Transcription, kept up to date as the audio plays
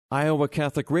Iowa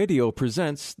Catholic Radio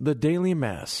presents the Daily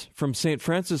Mass from St.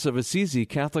 Francis of Assisi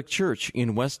Catholic Church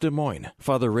in West Des Moines.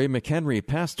 Father Ray McHenry,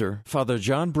 pastor. Father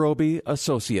John Broby,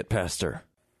 associate pastor.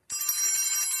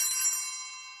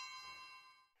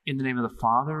 In the name of the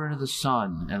Father, and of the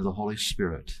Son, and of the Holy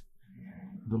Spirit.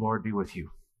 The Lord be with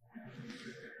you.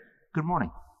 Good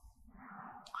morning.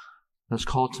 Let's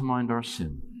call to mind our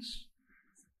sins.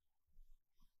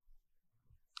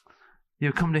 You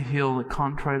have come to heal the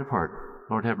contrite of heart.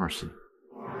 Lord, have mercy.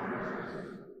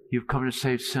 You've come to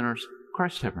save sinners.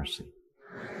 Christ, have mercy.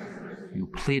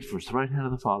 You plead for us the right hand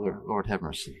of the Father. Lord, have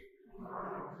mercy.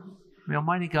 May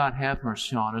Almighty God have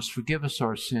mercy on us, forgive us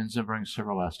our sins, and bring us to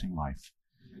everlasting life.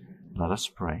 Let us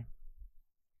pray.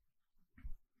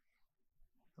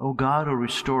 O God, who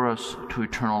restore us to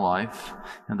eternal life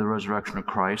and the resurrection of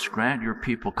Christ, grant your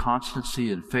people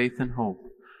constancy in faith and hope,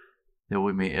 that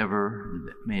we may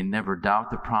never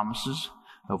doubt the promises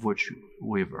of which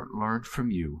we have learned from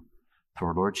you. For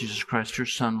our Lord Jesus Christ, your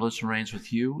Son, lives and reigns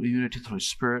with you in unity of the Holy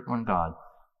Spirit, one God,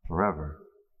 forever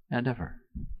and ever.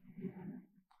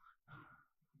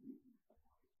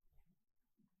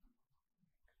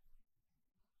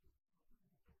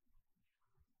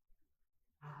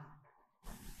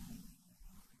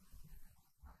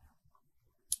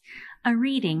 A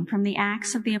reading from the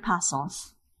Acts of the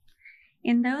Apostles.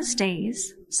 In those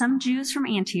days, some Jews from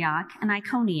Antioch and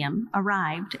Iconium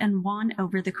arrived and won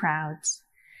over the crowds.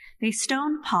 They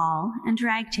stoned Paul and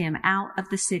dragged him out of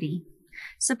the city,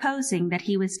 supposing that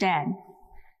he was dead.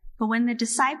 But when the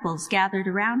disciples gathered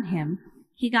around him,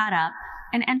 he got up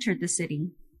and entered the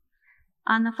city.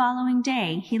 On the following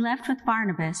day, he left with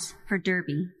Barnabas for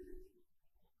Derbe.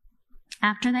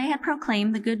 After they had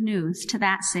proclaimed the good news to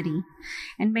that city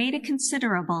and made a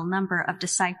considerable number of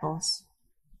disciples,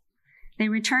 they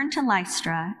returned to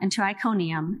Lystra and to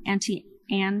Iconium and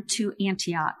to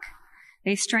Antioch.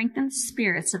 They strengthened the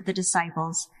spirits of the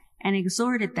disciples and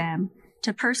exhorted them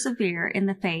to persevere in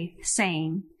the faith,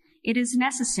 saying, "It is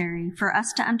necessary for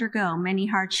us to undergo many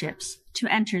hardships to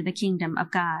enter the kingdom of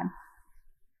God."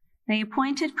 They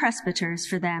appointed presbyters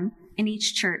for them in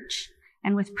each church,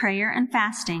 and with prayer and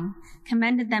fasting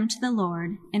commended them to the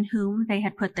Lord, in whom they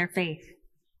had put their faith.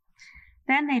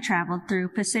 Then they traveled through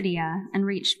Pisidia and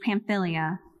reached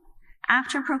Pamphylia.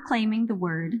 After proclaiming the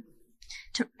word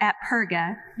at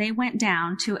Perga, they went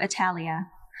down to Attalia.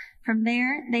 From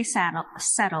there they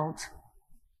sailed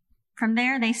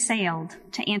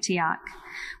to Antioch,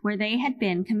 where they had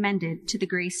been commended to the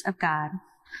grace of God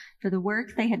for the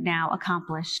work they had now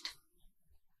accomplished.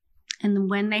 And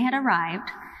when they had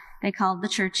arrived, they called the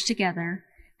church together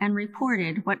and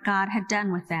reported what God had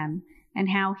done with them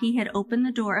and how he had opened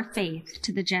the door of faith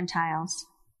to the Gentiles.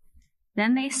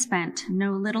 Then they spent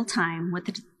no little time with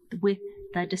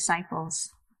the disciples.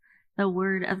 The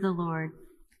word of the Lord.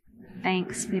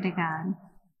 Thanks be to God.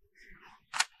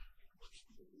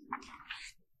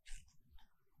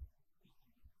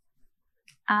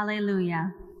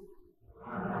 Alleluia.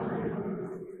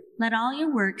 Let all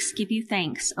your works give you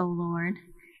thanks, O Lord,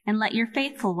 and let your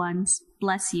faithful ones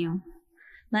bless you.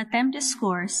 Let them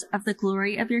discourse of the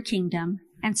glory of your kingdom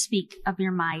and speak of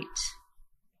your might.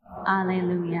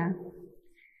 Alleluia.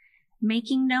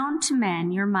 Making known to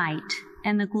men your might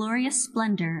and the glorious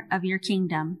splendor of your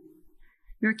kingdom.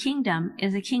 Your kingdom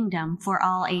is a kingdom for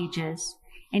all ages,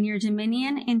 and your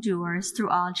dominion endures through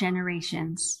all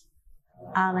generations.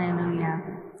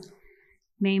 Alleluia.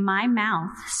 May my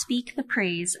mouth speak the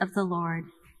praise of the Lord,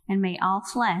 and may all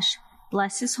flesh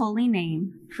bless his holy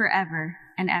name forever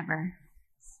and ever.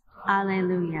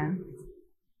 Alleluia.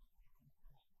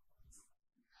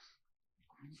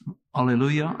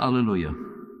 Alleluia, alleluia.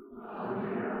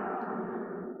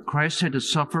 Christ had to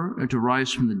suffer and to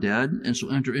rise from the dead, and so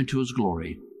enter into his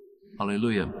glory.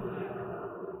 Alleluia.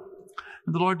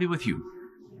 And the Lord be with you.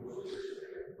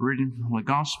 A reading from the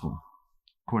Gospel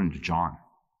according to John.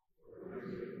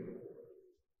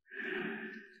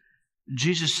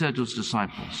 Jesus said to his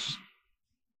disciples,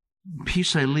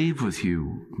 "Peace I leave with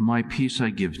you, my peace I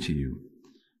give to you.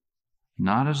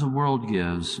 Not as the world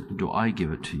gives, do I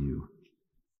give it to you.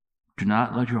 Do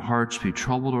not let your hearts be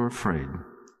troubled or afraid.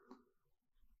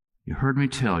 You heard me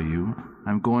tell you,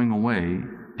 I'm going away,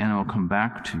 and I will come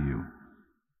back to you.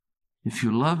 If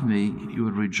you love me, you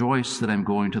would rejoice that I'm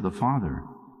going to the Father,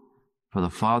 for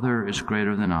the Father is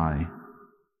greater than I.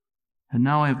 And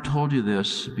now I have told you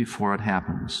this before it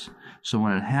happens, so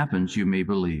when it happens you may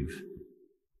believe.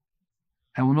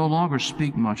 I will no longer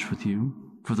speak much with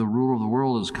you, for the ruler of the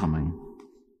world is coming.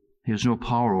 He has no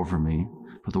power over me,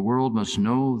 for the world must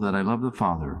know that I love the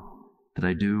Father, that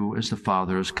I do as the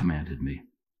Father has commanded me."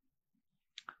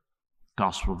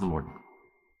 Gospel of the Lord.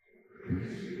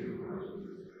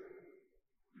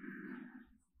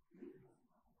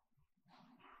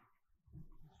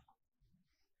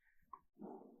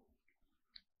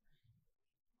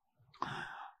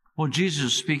 Well, Jesus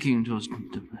is speaking to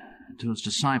his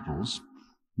disciples,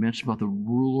 mentioned about the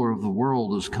ruler of the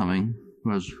world is coming,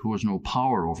 who has no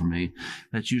power over me.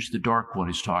 That's usually the dark one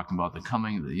he's talking about, the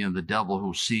coming, the devil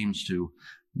who seems to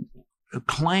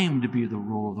claim to be the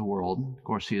ruler of the world. Of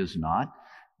course, he is not,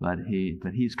 but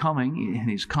he's coming, and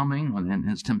he's coming, and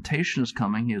his temptation is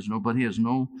coming. He has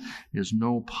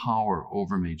no power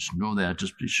over me. Just know that.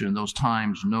 Just be sure in those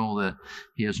times, know that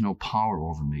he has no power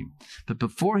over me. But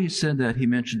before he said that, he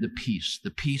mentioned the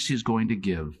peace he's going to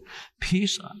give.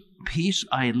 Peace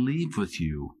I leave with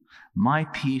you. My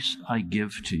peace I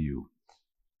give to you.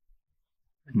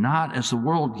 Not as the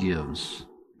world gives,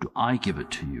 do I give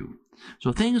it to you.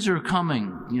 So things are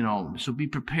coming, so be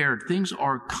prepared. Things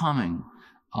are coming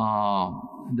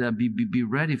that be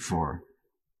ready for.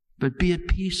 But be at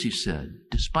peace, he said.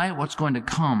 Despite what's going to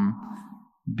come,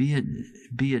 be at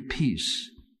peace.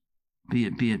 Be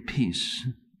at peace.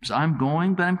 So I'm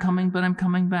going, but I'm coming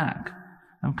back.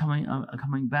 I'm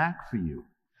coming back for you.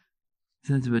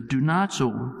 But do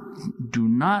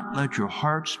not let your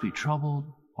hearts be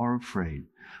troubled or afraid.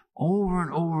 Over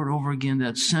and over and over again,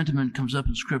 that sentiment comes up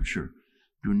in Scripture.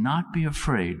 Do not be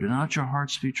afraid. Do not let your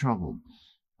hearts be troubled.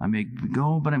 I may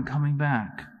go, but I'm coming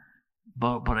back.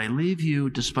 But I leave you,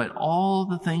 despite all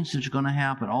the things that are going to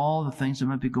happen, all the things that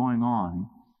might be going on,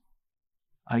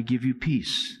 I give you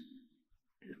peace.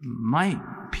 My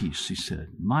peace, he said.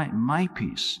 My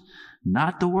peace.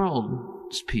 Not the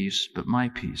world's peace, but my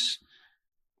peace.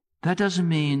 That doesn't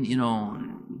mean,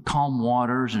 calm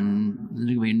waters and there's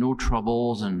going to be no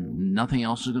troubles and nothing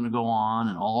else is going to go on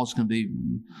and all it's going to be,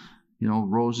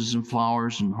 roses and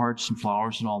flowers and hearts and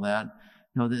flowers and all that.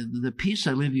 The peace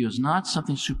I leave you is not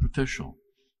something superficial.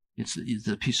 It's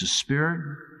the peace of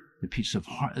spirit, the peace of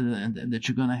heart that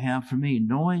you're going to have for me,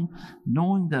 knowing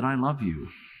that I love you,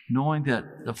 knowing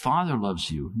that the Father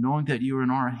loves you, knowing that you're in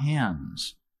our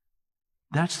hands.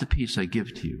 That's the peace I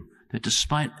give to you. That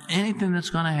despite anything that's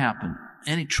going to happen,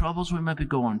 any troubles we might be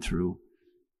going through,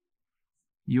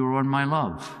 you're in my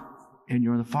love, and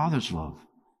you're in the Father's love.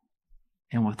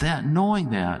 And with that, knowing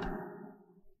that,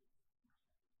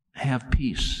 have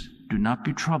peace. Do not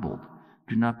be troubled.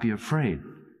 Do not be afraid.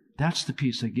 That's the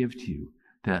peace I give to you,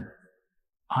 that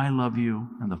I love you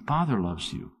and the Father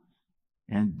loves you.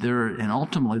 And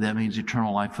ultimately that means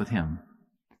eternal life with Him.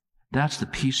 That's the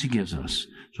peace He gives us.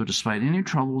 So despite any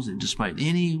troubles, despite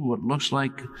any what looks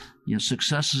like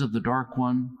successes of the dark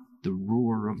one, the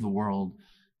ruler of the world,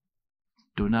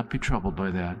 do not be troubled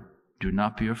by that. Do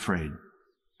not be afraid.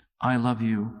 I love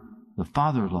you. The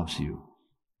Father loves you.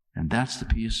 And that's the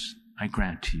peace I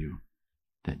grant to you,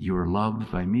 that you are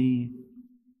loved by me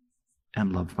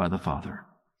and loved by the Father.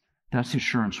 That's the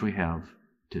assurance we have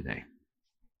today.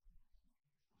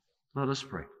 Let us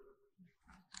pray.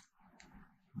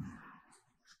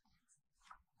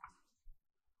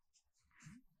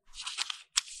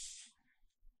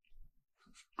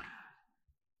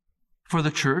 For the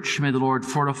church, may the Lord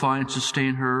fortify and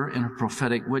sustain her in her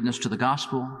prophetic witness to the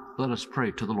gospel. Let us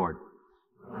pray to the Lord.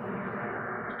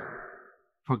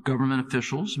 For government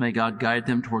officials, may God guide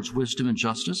them towards wisdom and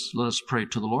justice. Let us pray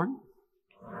to the Lord.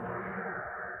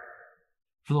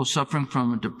 For those suffering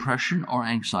from depression or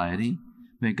anxiety,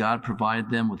 may God provide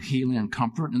them with healing and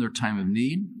comfort in their time of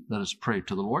need. Let us pray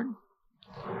to the Lord.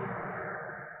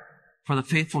 For the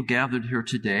faithful gathered here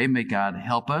today, may God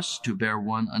help us to bear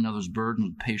one another's burden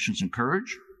with patience and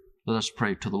courage. Let us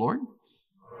pray to the Lord.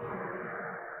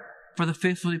 For the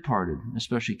faithful departed,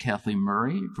 especially Kathy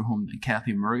Murray, for whom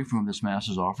this Mass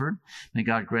is offered, may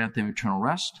God grant them eternal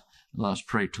rest. Let us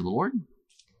pray to the Lord.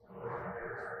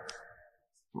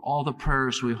 For all the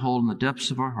prayers we hold in the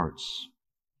depths of our hearts,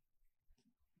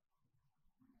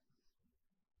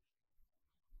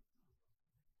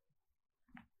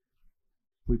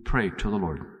 we pray to the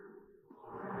Lord.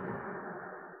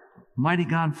 Mighty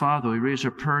God and Father, we raise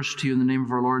our prayers to you in the name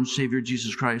of our Lord and Savior,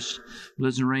 Jesus Christ, who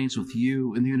lives and reigns with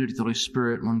you in the unity of the Holy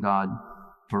Spirit, one God,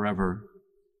 forever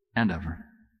and ever.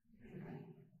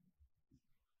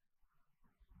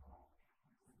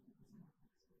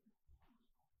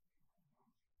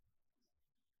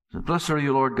 Blessed are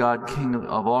you, Lord God, King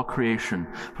of all creation.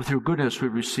 For through goodness we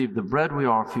receive the bread we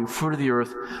offer you, fruit of the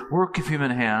earth, work of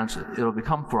human hands. It will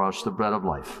become for us the bread of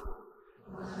life.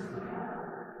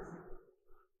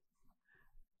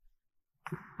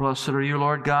 Blessed are you,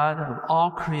 Lord God, of all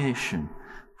creation.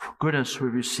 For goodness we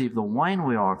receive the wine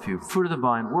we offer you, fruit of the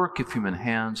vine, work of human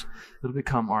hands. It will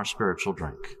become our spiritual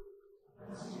drink.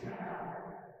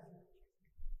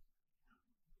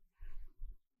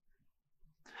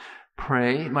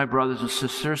 Pray, my brothers and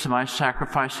sisters, that my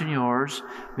sacrifice and yours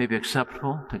may be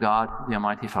acceptable to God, the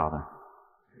Almighty Father.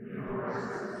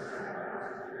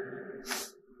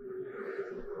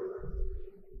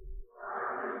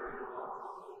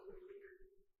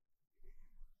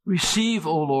 Receive,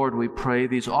 O Lord, we pray,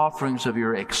 these offerings of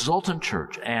your exultant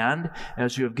church, and,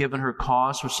 as you have given her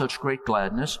cause with such great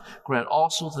gladness, grant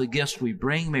also that the gifts we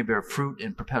bring may bear fruit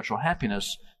in perpetual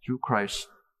happiness through Christ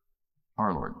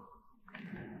our Lord.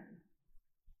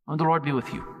 And the Lord be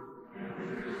with you.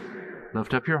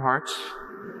 Lift up your hearts.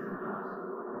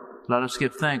 Let us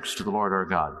give thanks to the Lord our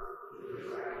God.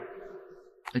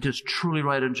 It is truly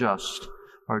right and just,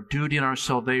 our duty and our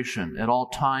salvation at all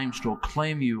times to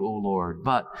acclaim you, O Lord,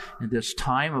 but in this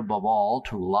time above all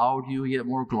to laud you yet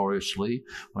more gloriously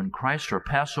when Christ our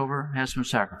Passover has been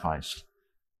sacrificed.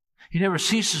 He never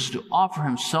ceases to offer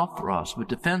himself for us, but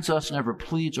defends us and ever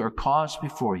pleads our cause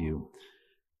before you.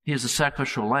 He is the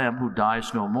sacrificial Lamb who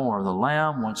dies no more, the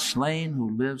Lamb once slain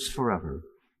who lives forever.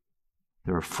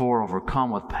 Therefore,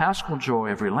 overcome with paschal joy,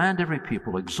 every land, every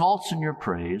people exalts in your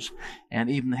praise,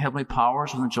 and even the heavenly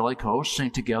powers and angelic hosts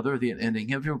sing together the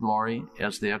ending of your glory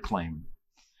as they acclaim.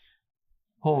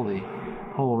 Holy,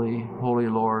 holy, holy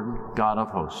Lord, God of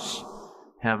hosts,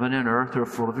 heaven and earth are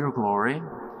full of your glory.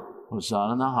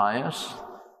 Hosanna in the highest.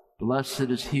 Blessed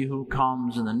is he who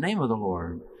comes in the name of the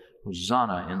Lord.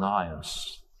 Hosanna in the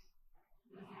highest.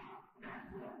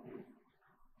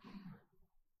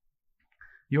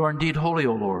 You are indeed holy,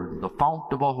 O Lord, the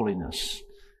fount of all holiness.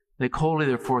 Make holy,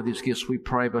 therefore, these gifts, we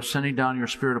pray, by sending down your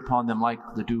Spirit upon them like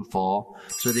the dewfall,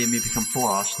 so they may become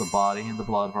for us the body and the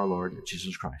blood of our Lord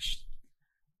Jesus Christ.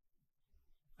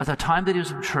 At the time that he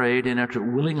was betrayed and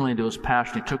entered willingly into his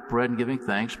passion, he took bread and giving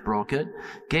thanks, broke it,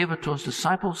 gave it to his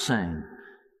disciples, saying,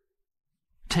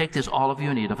 Take this, all of you,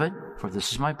 and eat of it, for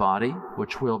this is my body,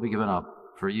 which will be given up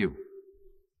for you.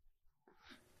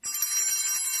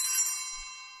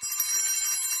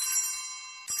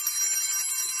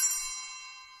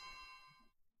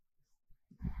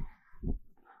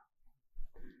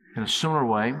 In a similar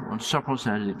way, when supper was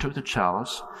ended, he took the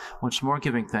chalice, once more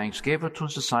giving thanks, gave it to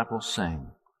his disciples, saying,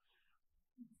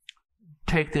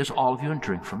 Take this, all of you, and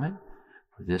drink from it.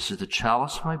 For this is the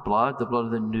chalice of my blood, the blood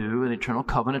of the new and eternal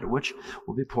covenant, which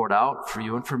will be poured out for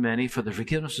you and for many for the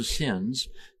forgiveness of sins.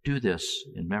 Do this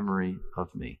in memory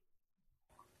of me.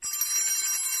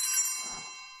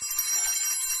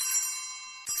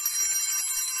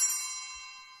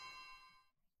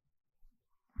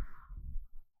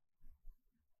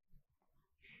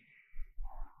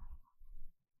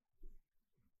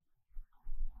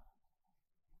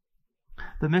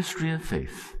 The mystery of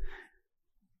faith.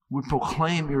 We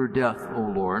proclaim your death, O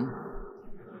Lord.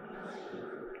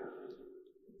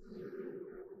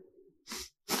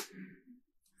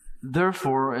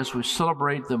 Therefore, as we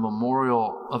celebrate the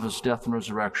memorial of his death and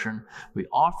resurrection, we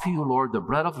offer you, Lord, the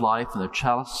bread of life and the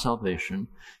chalice of salvation,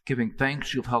 giving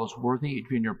thanks you have held us worthy to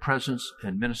be in your presence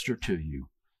and minister to you.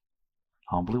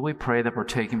 Humbly we pray that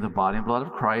partaking of the body and blood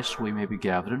of Christ, we may be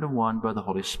gathered into one by the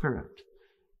Holy Spirit.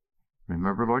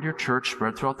 Remember, Lord, your church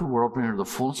spread throughout the world, bring her to the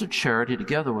fullness of charity,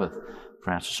 together with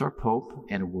Francis our Pope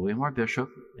and William our Bishop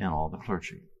and all the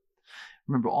clergy.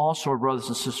 Remember also our brothers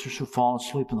and sisters who fall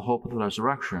asleep in the hope of the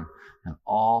resurrection, and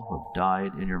all who have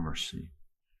died in your mercy.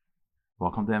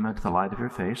 Welcome them into the light of your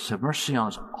face. Have mercy on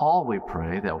us all, we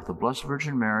pray, that with the Blessed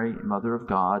Virgin Mary, Mother of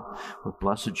God, with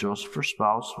blessed Joseph, her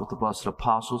spouse, with the blessed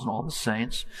apostles and all the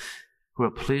saints, who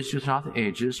have pleased you throughout the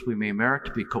ages, we may merit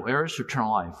to be co-heirs to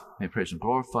eternal life. May praise and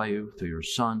glorify you through your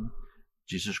Son,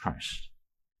 Jesus Christ.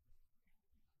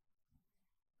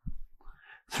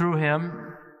 Through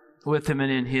him, with him, and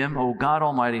in him, O God,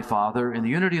 Almighty Father, in the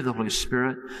unity of the Holy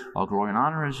Spirit, all glory and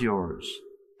honor is yours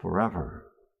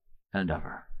forever and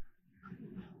ever.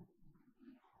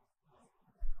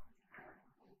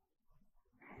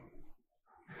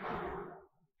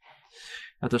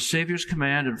 At the Savior's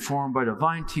command, informed by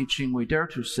divine teaching, we dare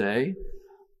to say,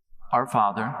 Our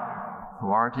Father,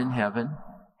 who art in heaven,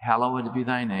 hallowed be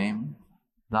thy name.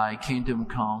 Thy kingdom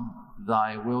come,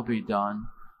 thy will be done,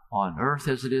 on earth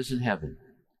as it is in heaven.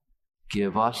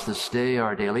 Give us this day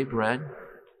our daily bread,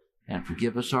 and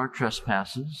forgive us our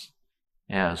trespasses,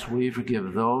 as we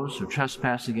forgive those who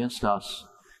trespass against us.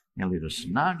 And lead us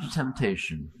not into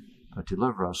temptation, but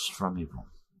deliver us from evil.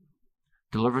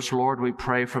 Deliver us, Lord, we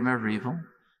pray, from every evil.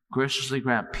 Graciously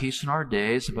grant peace in our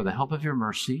days, and by the help of your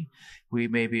mercy, we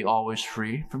may be always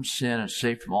free from sin and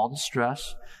safe from all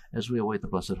distress, as we await the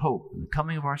blessed hope and the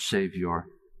coming of our Savior,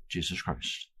 Jesus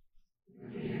Christ.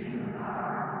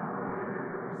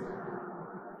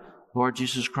 Lord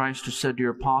Jesus Christ, who said to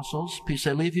your apostles, Peace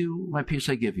I leave you, my peace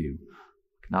I give you.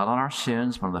 Not on our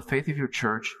sins, but on the faith of your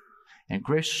church, and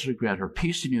graciously grant her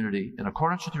peace and unity in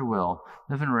accordance with your will,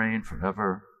 live and reign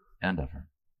forever and ever.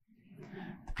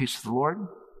 The peace of the Lord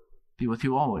be with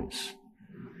you always.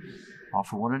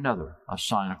 Offer one another a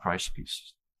sign of Christ's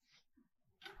peace.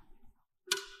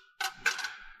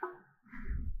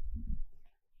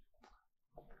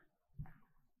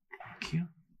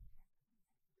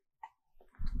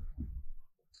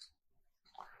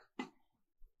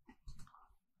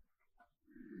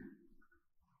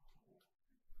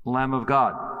 Lamb of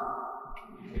God.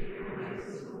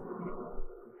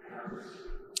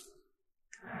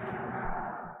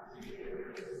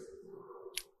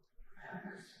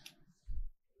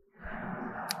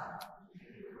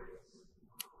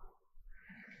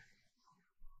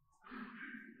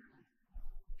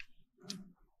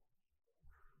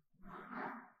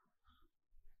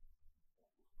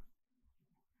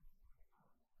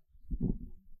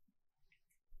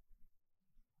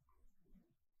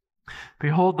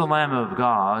 Behold the Lamb of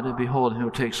God, and behold him who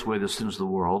takes away the sins of the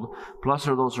world. Blessed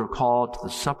are those who are called to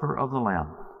the supper of the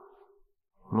Lamb.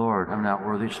 Lord, I'm not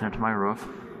worthy to enter my roof.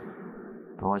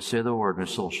 Though I say the word, my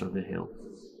soul shall be healed.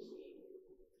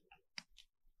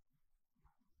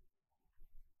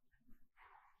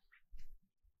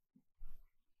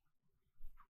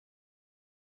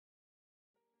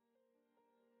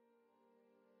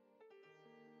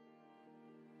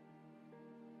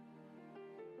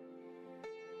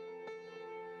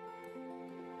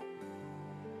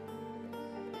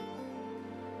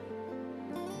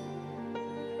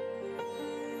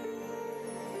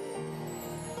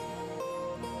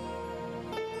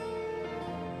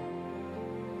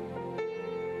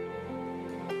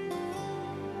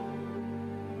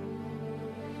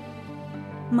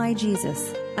 My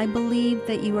Jesus, I believe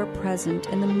that you are present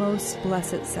in the most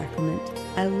blessed sacrament.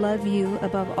 I love you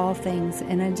above all things,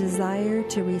 and I desire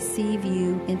to receive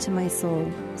you into my soul.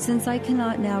 Since I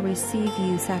cannot now receive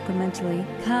you sacramentally,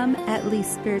 come at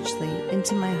least spiritually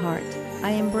into my heart.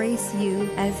 I embrace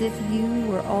you as if you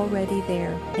were already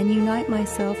there, and unite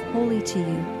myself wholly to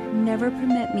you. Never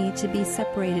permit me to be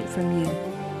separated from you.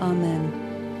 Amen.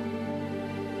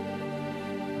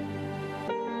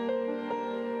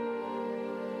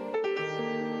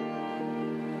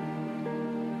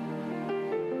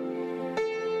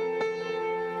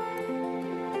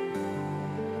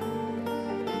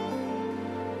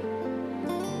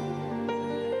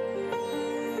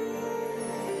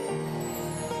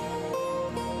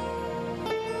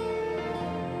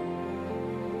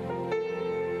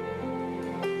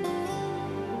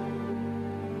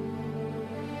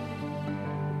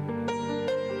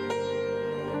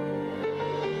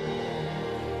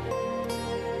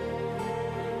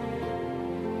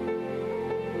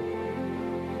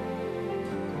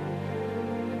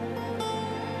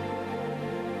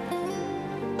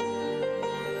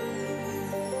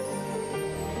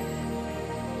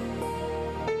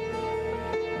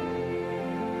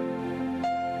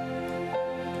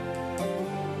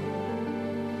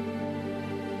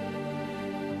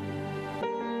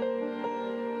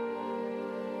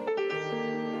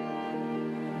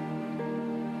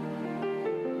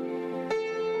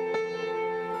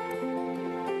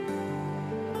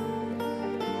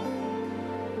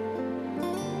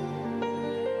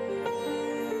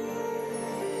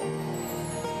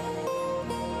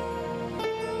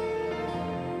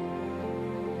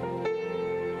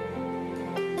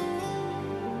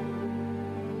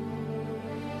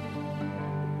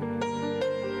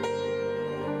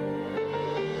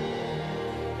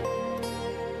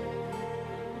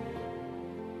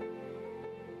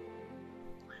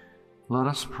 Let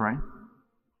us pray.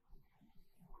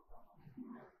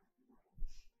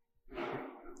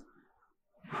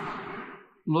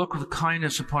 Look with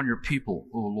kindness upon your people,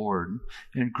 O Lord,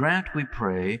 and grant, we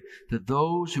pray, that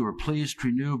those who are pleased to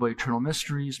renew by eternal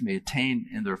mysteries may attain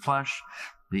in their flesh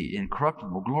the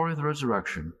incorruptible glory of the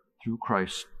resurrection through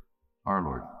Christ our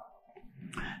Lord.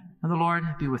 And the Lord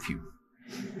be with you.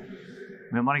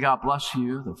 May Almighty God bless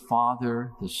you, the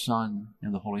Father, the Son,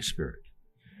 and the Holy Spirit.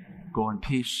 Go in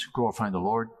peace, glorifying the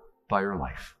Lord by your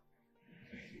life.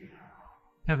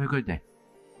 Have a good day.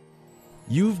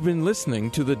 You've been listening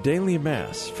to the Daily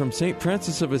Mass from St.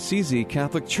 Francis of Assisi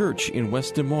Catholic Church in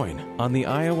West Des Moines on the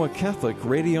Iowa Catholic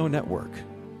Radio Network.